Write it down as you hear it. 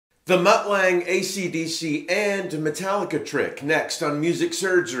The Mutt Lange, ACDC, and Metallica trick next on Music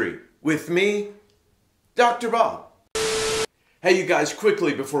Surgery. With me, Dr. Bob. Hey you guys,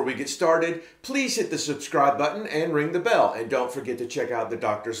 quickly before we get started, please hit the subscribe button and ring the bell. And don't forget to check out the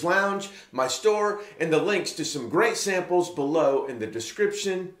Doctor's Lounge, my store, and the links to some great samples below in the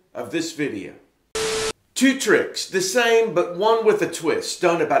description of this video. Two tricks, the same but one with a twist,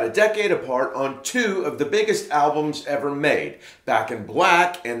 done about a decade apart on two of the biggest albums ever made, Back in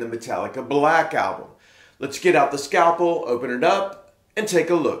Black and the Metallica Black album. Let's get out the scalpel, open it up, and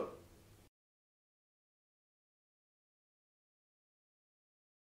take a look.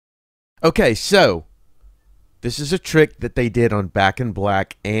 Okay, so this is a trick that they did on Back in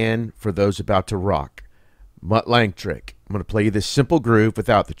Black and for those about to rock. Mutt Lange trick. I'm going to play you this simple groove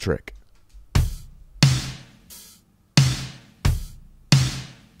without the trick.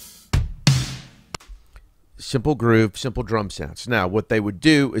 Simple groove, simple drum sounds. Now, what they would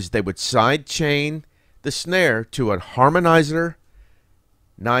do is they would side chain the snare to a harmonizer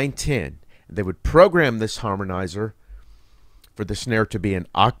 910. They would program this harmonizer for the snare to be an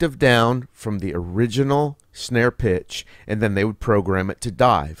octave down from the original snare pitch, and then they would program it to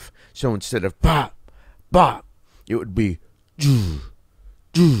dive. So instead of bop, bop, it would be doo,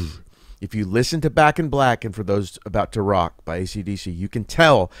 doo. If you listen to Back in Black and for those about to rock by ACDC, you can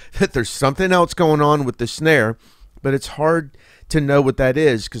tell that there's something else going on with the snare, but it's hard to know what that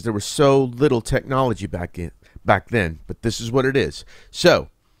is because there was so little technology back then. But this is what it is. So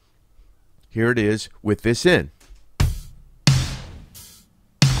here it is with this in.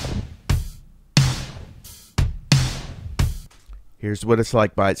 Here's what it's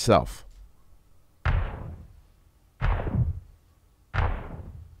like by itself.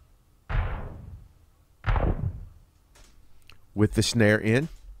 With the snare in.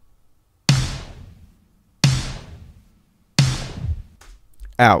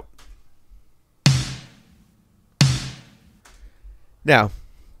 Out. Now,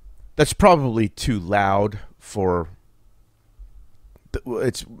 that's probably too loud for...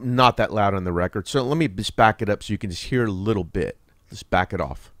 It's not that loud on the record. So let me just back it up so you can just hear a little bit. Let's back it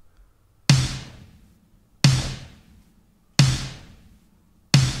off.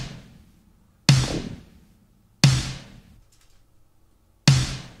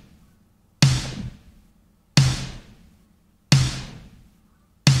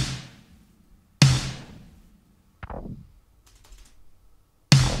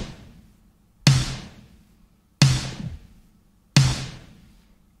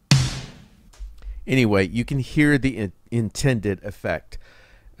 Anyway, you can hear the intended effect.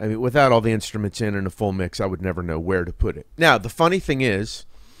 I mean, without all the instruments in and a full mix, I would never know where to put it. Now, the funny thing is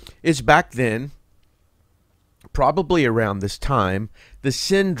back then, probably around this time, the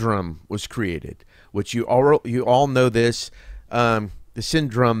Syndrum was created, which you all know this. The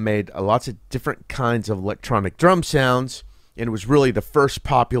Syndrum made lots of different kinds of electronic drum sounds, and it was really the first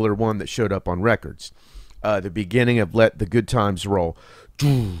popular one that showed up on records. The beginning of Let the Good Times Roll.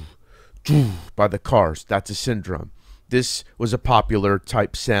 By the Cars. That's a Syndrum. This was a popular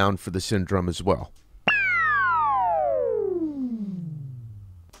type sound for the Syndrum as well.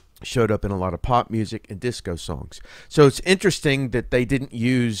 Showed up in a lot of pop music and disco songs. So it's interesting that they didn't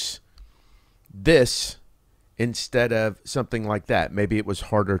use this instead of something like that. Maybe it was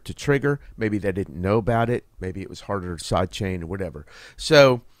harder to trigger. Maybe they didn't know about it. Maybe it was harder to sidechain or whatever.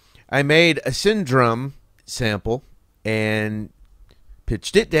 So I made a Syndrum sample and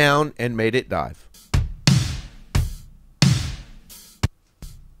pitched it down and made it dive.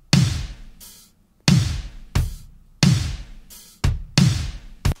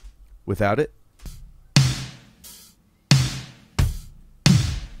 Without it.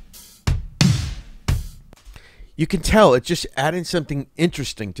 You can tell it's just adding something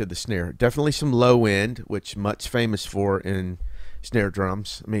interesting to the snare. Definitely some low end, which Mutt's famous for in snare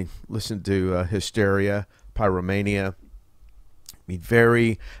drums. I mean, listen to Hysteria, Pyromania.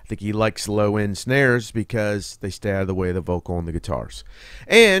 I think he likes low-end snares because they stay out of the way of the vocal and the guitars.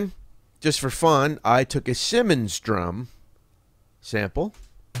 And just for fun, I took a Simmons drum sample.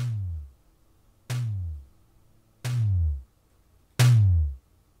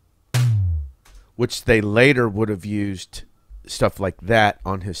 Which they later would have used stuff like that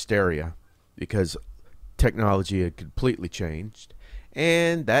on Hysteria because technology had completely changed.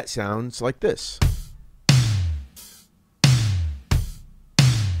 And that sounds like this.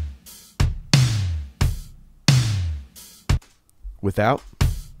 Without.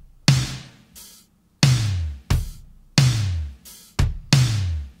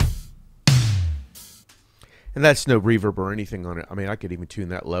 And that's no reverb or anything on it. I mean, I could even tune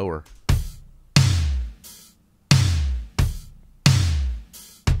that lower.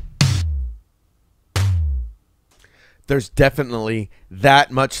 there's definitely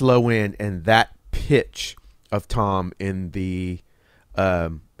that much low end and that pitch of tom in the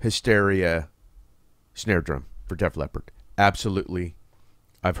Hysteria snare drum for Def Leppard. Absolutely.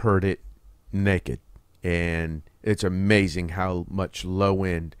 I've heard it naked, and it's amazing how much low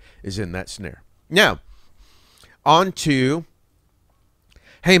end is in that snare. Now, on to,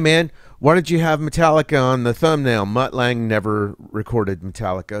 hey man, why did you have Metallica on the thumbnail? Mutt Lange never recorded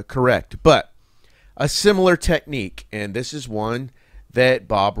Metallica. Correct. But a similar technique, and this is one that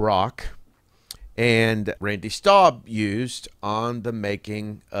Bob Rock and Randy Staub used on the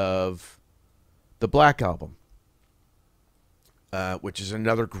making of the Black Album, which is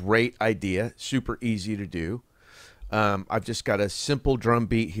another great idea, super easy to do. I've just got a simple drum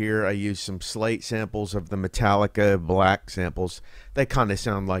beat here. I use some slate samples of the Metallica Black samples. They kind of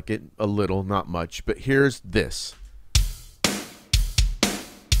sound like it a little, not much, but here's this.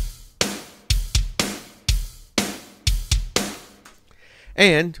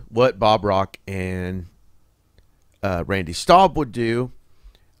 And what Bob Rock and Randy Staub would do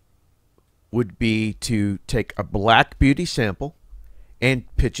would be to take a Black Beauty sample and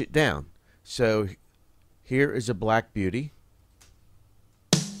pitch it down. So here is a Black Beauty.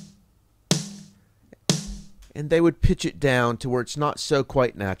 And they would pitch it down to where it's not so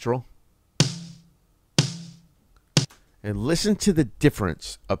quite natural. And listen to the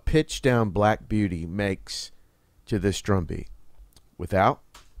difference a pitch down Black Beauty makes to this drum beat. Without.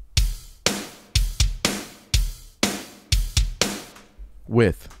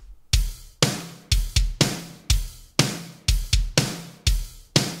 With.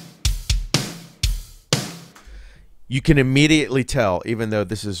 You can immediately tell, even though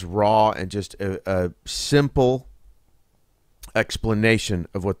this is raw and just a simple explanation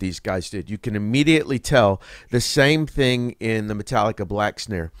of what these guys did, you can immediately tell the same thing in the Metallica Black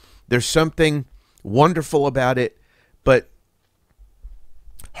Snare. There's something wonderful about it, but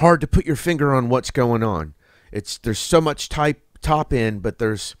hard to put your finger on what's going on. There's so much top end, but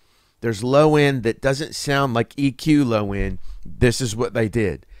there's low end that doesn't sound like EQ low end. This is what they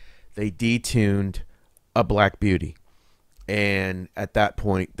did. They detuned a Black Beauty. And at that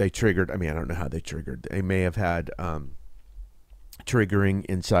point, they triggered. I mean, I don't know how they triggered. They may have had triggering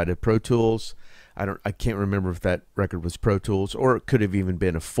inside of Pro Tools. I can't remember if that record was Pro Tools, or it could have even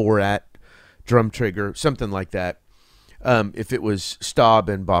been a 4-at drum trigger, something like that. If it was Staub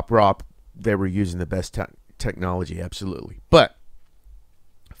and Bob Rock, they were using the best technology, absolutely. But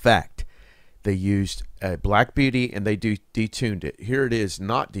fact, they used a Black Beauty and they detuned it. Here it is,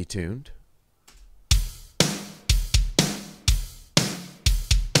 not detuned.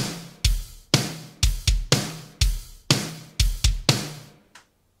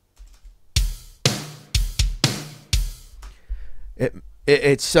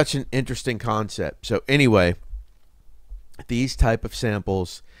 It's such an interesting concept. So anyway, these type of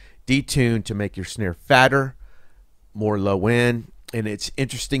samples detuned to make your snare fatter, more low end, and it's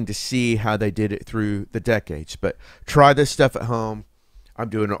interesting to see how they did it through the decades. But try this stuff at home. I'm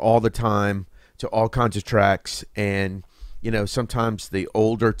doing it all the time to all kinds of tracks, and you know, sometimes the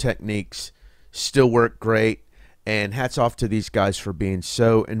older techniques still work great. And hats off to these guys for being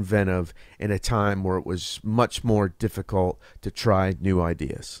so inventive in a time where it was much more difficult to try new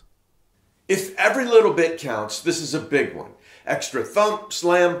ideas. If every little bit counts, this is a big one. Extra thump,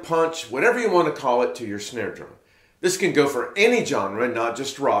 slam, punch, whatever you want to call it, to your snare drum. This can go for any genre, not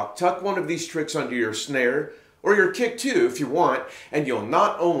just rock. Tuck one of these tricks under your snare, or your kick too if you want, and you'll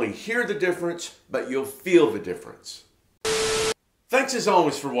not only hear the difference, but you'll feel the difference. Thanks as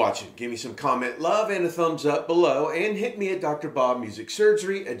always for watching. Give me some comment love and a thumbs up below, and hit me at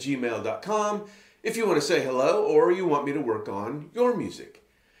drbobmusicsurgery@gmail.com if you want to say hello or you want me to work on your music.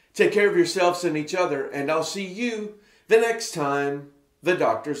 Take care of yourselves and each other, and I'll see you the next time the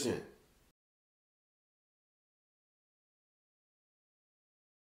doctor's in.